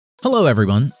Hello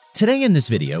everyone! Today in this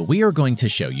video, we are going to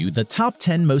show you the top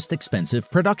 10 most expensive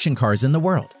production cars in the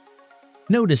world.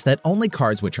 Notice that only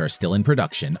cars which are still in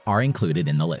production are included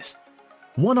in the list.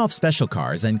 One-off special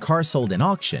cars and cars sold in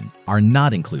auction are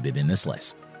not included in this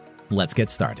list. Let's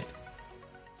get started.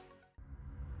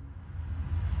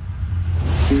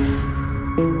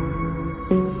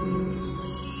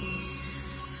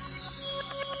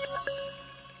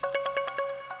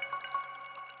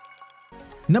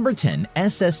 Number 10.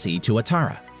 SSC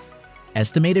Tuatara.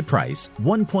 Estimated price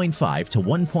 $1.5 to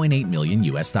 $1.8 million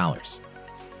US.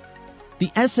 The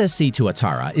SSC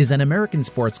Tuatara is an American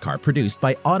sports car produced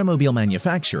by automobile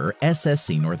manufacturer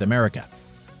SSC North America.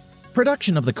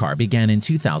 Production of the car began in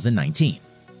 2019.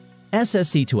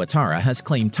 SSC Tuatara has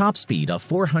claimed top speed of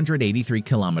 483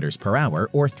 km per hour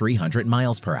or 300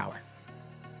 miles per hour.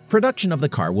 Production of the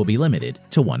car will be limited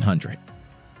to 100.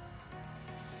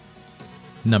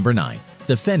 Number 9.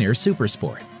 The Fenir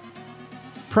Supersport.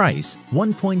 Price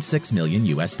 $1.6 million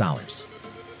US.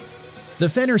 The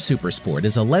Fenir Supersport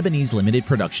is a Lebanese limited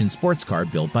production sports car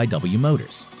built by W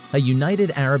Motors, a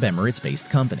United Arab Emirates-based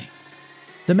company.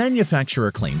 The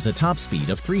manufacturer claims a top speed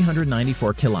of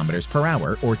 394 km per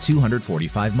hour or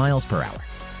 245 miles per hour.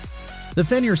 The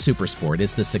Fenir Supersport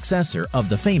is the successor of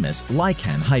the famous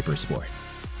Lykan Hypersport.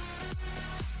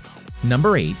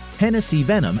 Number 8. Hennessy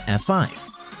Venom F5.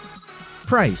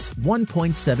 Price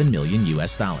 $1.7 million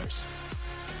US.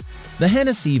 The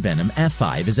Hennessy Venom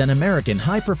F5 is an American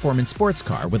high-performance sports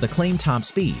car with a claimed top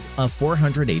speed of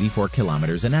 484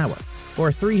 km an hour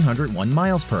or 301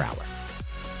 miles per hour.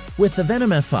 With the Venom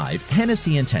F5,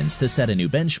 Hennessy intends to set a new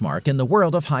benchmark in the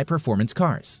world of high-performance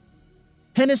cars.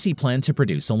 Hennessy planned to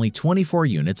produce only 24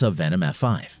 units of Venom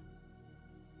F5.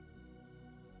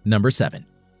 Number 7.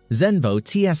 Zenvo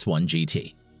TS1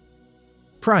 GT.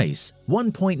 Price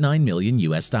 $1.9 million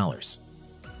US.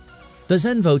 The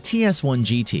Zenvo TS1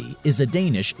 GT is a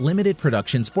Danish limited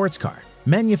production sports car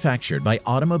manufactured by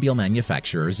automobile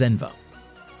manufacturer Zenvo.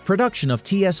 Production of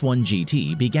TS1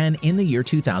 GT began in the year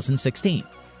 2016.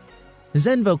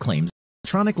 Zenvo claims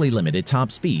electronically limited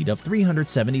top speed of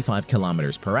 375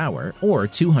 km per hour or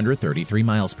 233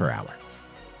 miles per hour.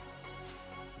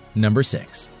 Number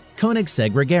 6.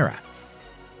 Koenigsegg Regera.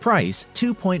 Price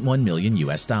 $2.1 million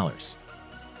US.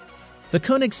 The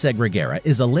Koenigsegg Regera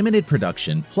is a limited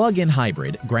production plug-in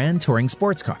hybrid grand touring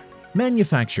sports car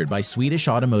manufactured by Swedish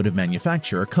automotive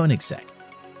manufacturer Koenigsegg.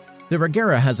 The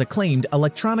Regera has a claimed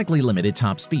electronically limited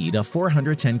top speed of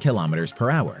 410 km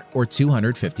per hour or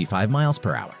 255 miles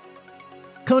per hour.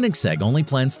 Koenigsegg only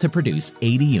plans to produce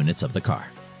 80 units of the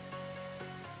car.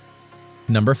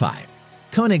 Number 5.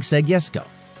 Koenigsegg Jesko.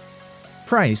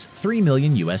 Price $3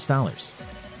 million US.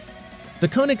 The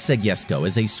Koenigsegg Jesko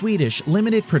is a Swedish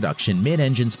limited production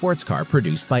mid-engine sports car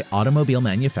produced by automobile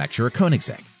manufacturer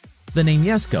Koenigsegg. The name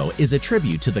Jesko is a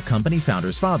tribute to the company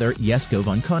founder's father, Jesko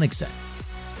von Koenigsegg.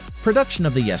 Production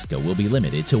of the Jesko will be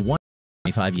limited to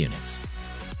 125 units.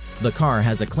 The car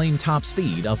has a claimed top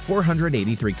speed of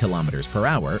 483 km per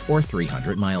hour or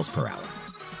 300 miles per hour.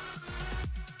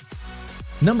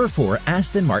 Number 4.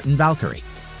 Aston Martin Valkyrie.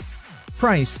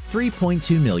 Price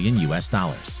 $3.2 million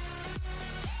US.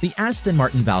 The Aston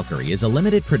Martin Valkyrie is a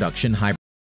limited production hybrid.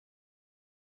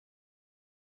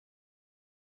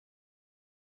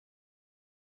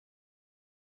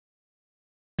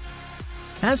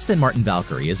 Aston Martin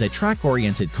Valkyrie is a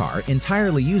track-oriented car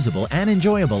entirely usable and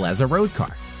enjoyable as a road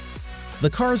car. The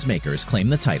car's makers claim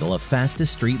the title of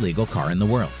fastest street-legal car in the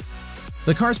world.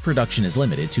 The car's production is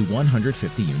limited to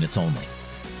 150 units only.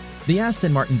 The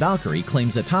Aston Martin Valkyrie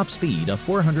claims a top speed of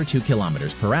 402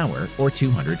 km per hour or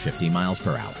 250 miles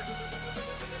per hour.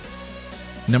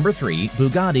 Number 3.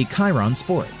 Bugatti Chiron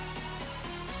Sport.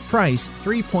 Price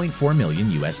 $3.4 million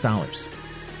US.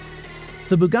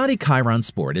 The Bugatti Chiron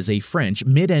Sport is a French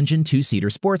mid-engine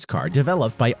two-seater sports car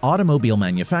developed by automobile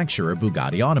manufacturer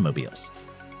Bugatti Automobiles.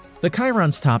 The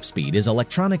Chiron's top speed is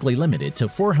electronically limited to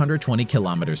 420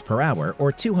 km per hour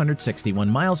or 261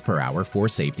 miles per hour for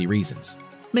safety reasons,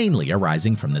 mainly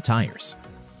arising from the tires.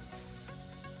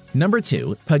 Number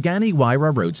 2. Pagani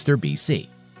Huayra Roadster BC.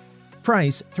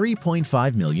 Price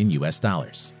 $3.5 million US.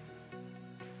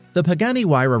 The Pagani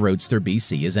Huayra Roadster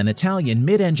BC is an Italian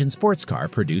mid-engine sports car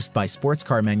produced by sports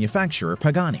car manufacturer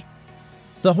Pagani.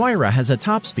 The Huayra has a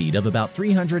top speed of about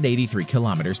 383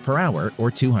 km per hour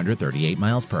or 238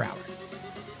 miles per hour.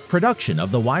 Production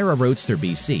of the Huayra Roadster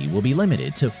BC will be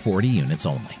limited to 40 units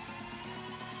only.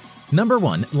 Number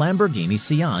 1. Lamborghini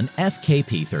Sian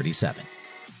FKP37.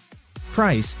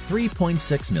 Price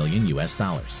 $3.6 million US.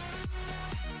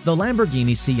 The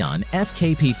Lamborghini Sian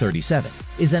FKP37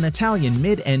 is an Italian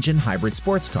mid-engine hybrid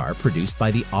sports car produced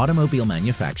by the automobile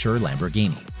manufacturer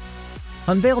Lamborghini.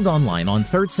 Unveiled online on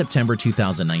 3 September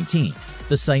 2019,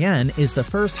 the Cyan is the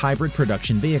first hybrid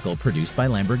production vehicle produced by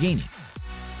Lamborghini.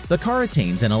 The car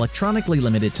attains an electronically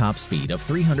limited top speed of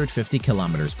 350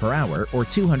 km per hour or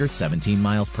 217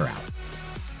 miles per hour.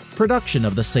 Production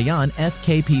of the Cyan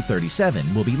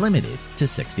FKP37 will be limited to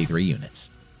 63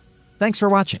 units. Thanks for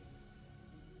watching.